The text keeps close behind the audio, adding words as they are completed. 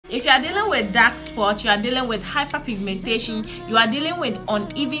If you are dealing with dark spots, you are dealing with hyperpigmentation, you are dealing with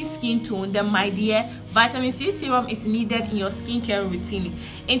uneven skin tone, then my dear, vitamin C serum is needed in your skincare routine.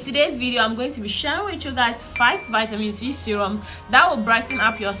 In today's video, I'm going to be sharing with you guys 5 vitamin C serum that will brighten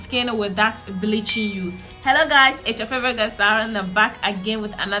up your skin without bleaching you. Hello guys, it's your favorite girl Sarah, and I'm back again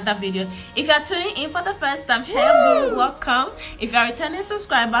with another video. If you are tuning in for the first time, hello, welcome. If you are a returning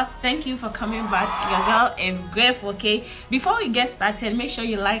subscriber, thank you for coming back. Your girl is grateful. Okay, before we get started, make sure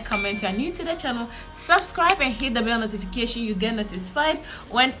you like, comment. You are new to the channel, subscribe and hit the bell notification. You get notified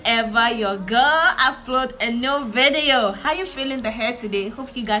whenever your girl upload a new video. How you feeling the hair today?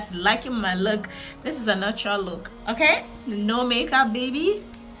 Hope you guys liking my look. This is a natural look, okay? No makeup, baby.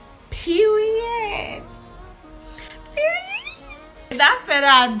 Period. Without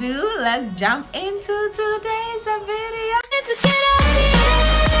further ado, let's jump into today's video.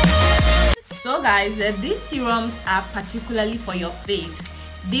 So guys, these serums are particularly for your face.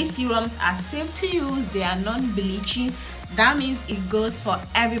 These serums are safe to use, they are non-bleaching. That means it goes for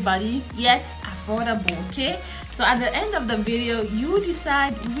everybody, yet affordable, okay? So at the end of the video, you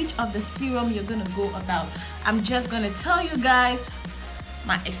decide which of the serum you're gonna go about. I'm just gonna tell you guys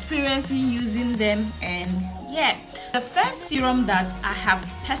my experience in using them, and yeah. The first serum that I have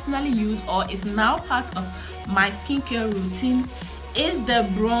personally used or is now part of my skincare routine is the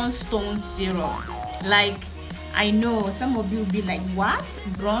Bronzestone serum. Like, I know some of you will be like, what?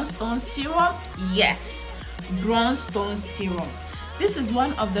 Bronzestone serum? Yes, Bronzestone serum. This is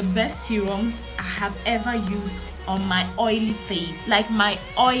one of the best serums I have ever used on my oily face. Like my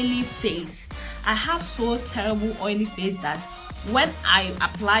oily face, I have so terrible oily face that when I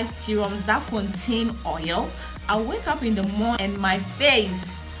apply serums that contain oil, I wake up in the morning and my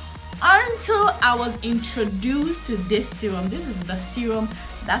face, until I was introduced to this serum. This is the serum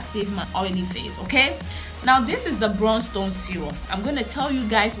that saved my oily face, okay? Now this is the Bronzestone serum. I'm going to tell you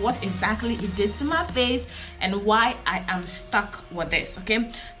guys what exactly it did to my face and why I am stuck with this,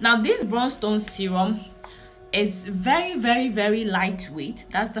 okay? Now this Bronzestone serum is very lightweight.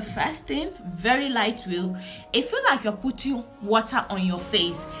 That's the first thing. Very lightweight. It feels like you're putting water on your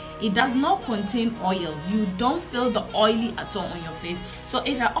face. It does not contain oil. You don't feel the oily at all on your face. So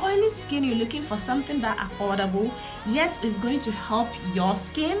if you're oily skin, you're looking for something that affordable yet is going to help your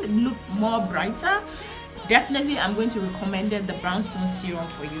skin look more brighter, definitely I'm going to recommend the Bronzestone serum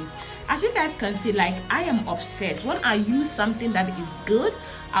for you. As you guys can see, like, I am obsessed. When I use something that is good,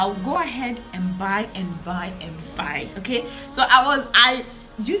 I'll go ahead and buy and buy and buy, okay? So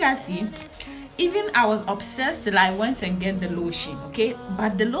do you guys see? Even I was obsessed till I went and get the lotion, okay?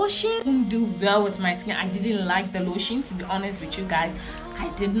 But the lotion didn't do well with my skin. I didn't like the lotion, to be honest with you guys. I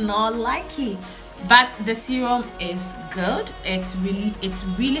did not like it. But the serum is good. It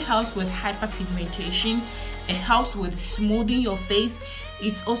really helps with hyperpigmentation. It helps with smoothing your face.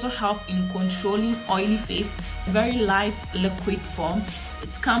 It also helps in controlling oily face. Very light liquid form.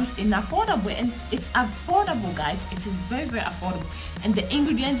 It comes in affordable, and it's affordable, guys. It is very affordable, and the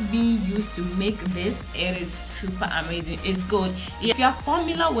ingredients being used to make this, it is super amazing. It's good. If you are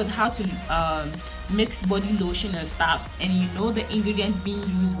familiar with how to mix body lotion and stuff, and you know the ingredients being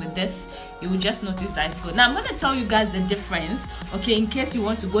used with this, you will just notice that it's good. Now I'm going to tell you guys the difference, okay? In case you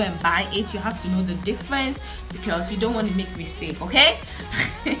want to go and buy it, you have to know the difference because you don't want to make mistake, okay?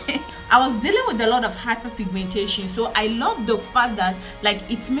 I was dealing with a lot of hyperpigmentation, so I love the fact that, like,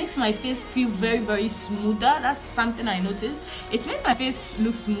 it makes my face feel very smoother. That's something I noticed. It makes my face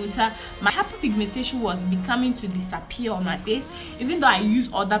look smoother. My hyperpigmentation was becoming to disappear on my face, even though I use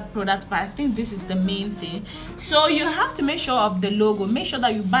other products, but I think this is the main thing. So you have to make sure of the logo. Make sure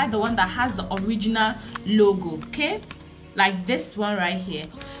that you buy the one that has the original logo, okay? Like this one right here.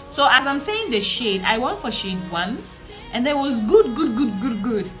 So as I'm saying the shade, I went for shade 1. And it was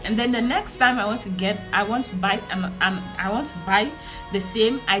good. And then the next time I want to buy the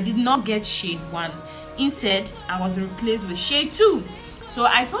same, I did not get shade 1. Instead, I was replaced with shade 2. So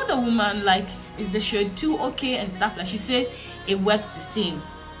I told the woman, like, is the shade 2 okay and stuff? Like, she said it works the same.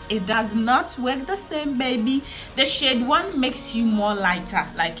 It does not work the same, baby. The shade 1 makes you more lighter.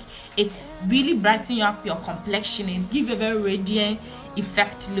 Like, it's really brightening up your complexion. It gives you a very radiant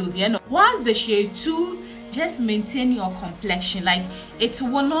effect look, you know. Whilst the shade 2 just maintain your complexion, like, it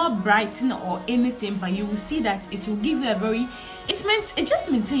will not brighten or anything, but you will see that it will give you a very, it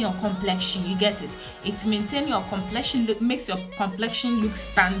just maintain your complexion. You get it? It maintain your complexion look, makes your complexion look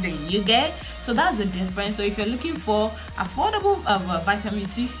standing. You get? So that's the difference. So if you're looking for affordable vitamin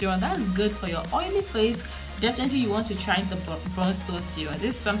C serum that's good for your oily face, definitely you want to try the Bronzestone serum.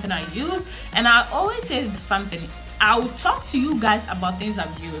 This is something I use, and I always say something. I'll talk to you guys about things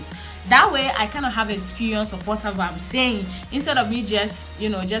I've used. That way I kind of have experience of whatever I'm saying, instead of me just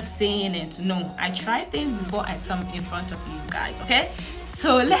just saying it. No, I try things before I come in front of you guys. Okay,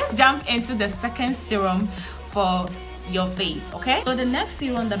 so let's jump into the second serum for your face. Okay, so the next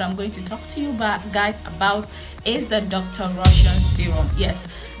serum that I'm going to talk to you guys about is the Dr. Russian serum. Yes,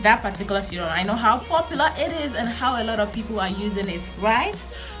 that particular serum. I know how popular it is and how a lot of people are using it, right?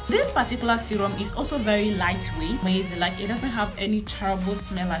 This particular serum is also very lightweight, amazing. Like, it doesn't have any terrible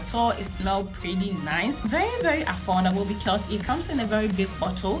smell at all. It smells pretty nice, very affordable, because it comes in a very big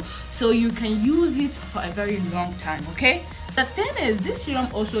bottle, so you can use it for a very long time. Okay, the thing is, this serum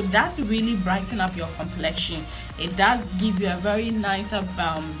also does really brighten up your complexion. It does give you a very nice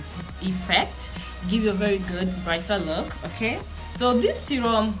effect, give you a very good brighter look. Okay, so this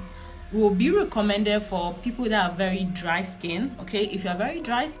serum will be recommended for people that are very dry skin. Okay, if you're very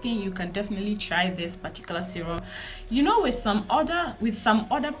dry skin, you can definitely try this particular serum. With some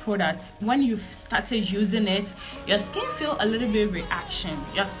other products, when you've started using it, your skin feel a little bit reaction.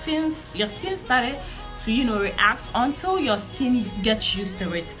 Your skin started to react until your skin gets used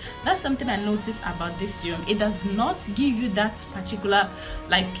to it. That's something I noticed about this serum. It does not give you that particular,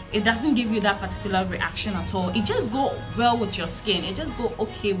 it doesn't give you that particular reaction at all. It just go well with your skin. It just go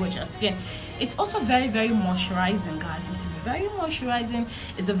okay with your skin. It's also very moisturizing, guys. It's very moisturizing.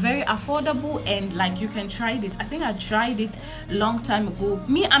 It's a very affordable, and you can try it. I think I tried it a long time ago.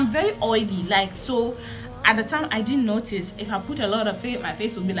 Me, I'm very oily, so at the time I didn't notice. If I put a lot of it, my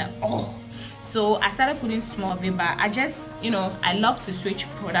face would be like, oh. So I started putting small of it, but I just I love to switch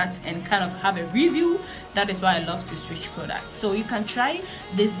products and kind of have a review. That is why I love to switch products. So you can try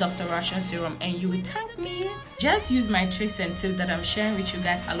this Dr. Russian serum and you will thank me. Just use my tricks and tips that I'm sharing with you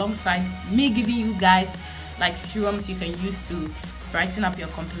guys, alongside me giving you guys serums you can use to brighten up your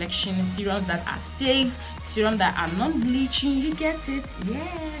complexion, serums that are safe, serums that are non-bleaching. You get it?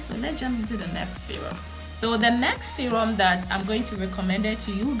 Yeah. So let's jump into the next serum. So the next serum that I'm going to recommend it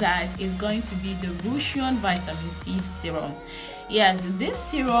to you guys is going to be the Russian Vitamin C serum. Yes, this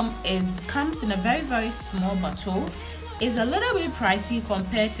serum comes in a very small bottle. It's a little bit pricey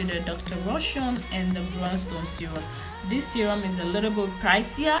compared to the Dr. Russian and the Bronstone serum. This serum is a little bit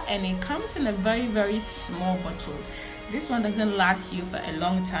pricier, and it comes in a very small bottle. This one doesn't last you for a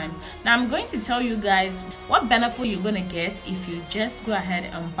long time. Now I'm going to tell you guys what benefit you're going to get if you just go ahead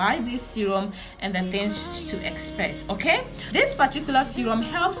and buy this serum and the things to expect. Okay, this particular serum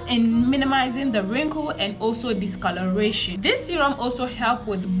helps in minimizing the wrinkle and also discoloration. This serum also helps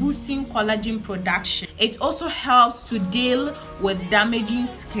with boosting collagen production. It also helps to deal with damaging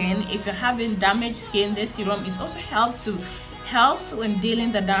skin. If you're having damaged skin, this serum is also helps when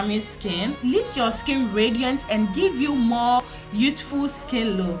dealing the damaged skin, leaves your skin radiant and give you more youthful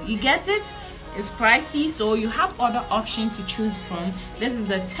skin look. You get it? It's pricey, so you have other options to choose from. This is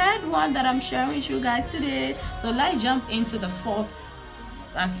the third one that I'm sharing with you guys today. So let's jump into the fourth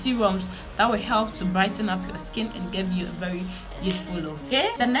serums that will help to brighten up your skin and give you a very youthful look. Okay,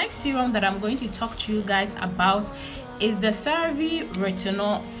 the next serum that I'm going to talk to you guys about is the CeraVe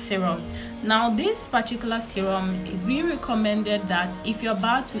Retinol serum. Now this particular serum is being recommended that if you're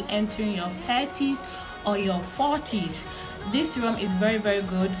about to enter your 30s or your 40s, this serum is very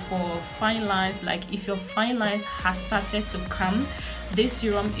good for fine lines. If your fine lines has started to come, this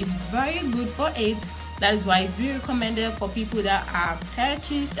serum is very good for it. That is why it's being recommended for people that are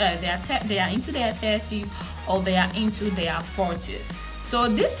 30s, they are into their 30s or they are into their 40s. So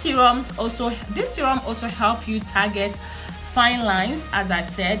this serum also help you target fine lines. As I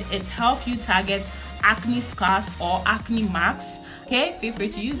said, it helps you target acne scars or acne marks. Okay, feel free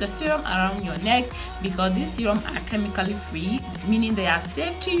to use the serum around your neck, because these serums are chemically free, meaning they are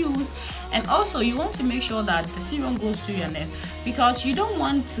safe to use. And also you want to make sure that the serum goes to your neck, because you don't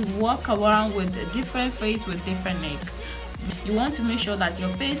want to walk around with a different face with different neck. You want to make sure that your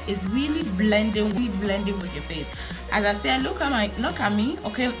face is really blending with your face. As I said, look at me.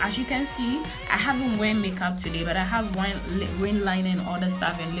 Okay, as you can see, I haven't wear makeup today, but I have ring liner and other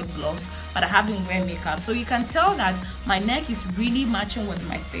stuff and lip gloss, but I haven't wear makeup, so you can tell that my neck is really matching with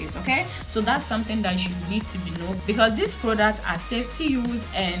my face. Okay, so that's something that you need to know, because these products are safe to use.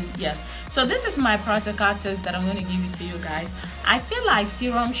 And yeah, so this is my practical tips that I'm going to give it to you guys. I feel like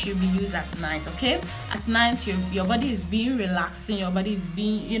serum should be used at night. Okay, at night your body is being relaxing, your body is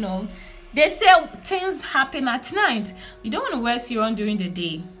being, they say things happen at night. You don't want to wear serum during the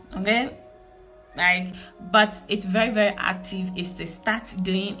day. Okay, but it's very active is to start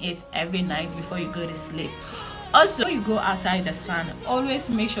doing it every night before you go to sleep. Also, when you go outside the sun, always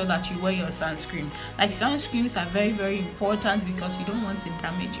make sure that you wear your sunscreen. Like, sunscreens are very, very important because you don't want to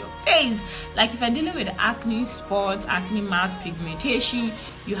damage your face. Like, if you're dealing with acne spots, acne mask, pigmentation,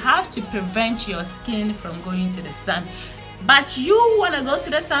 you have to prevent your skin from going to the sun. But you want to go to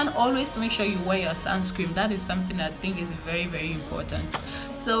the sun, always make sure you wear your sunscreen. That is something I think is very, very important.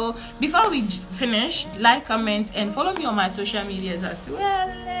 So before we finish, like, comment, and follow me on my social medias as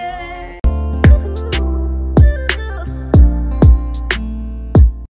well.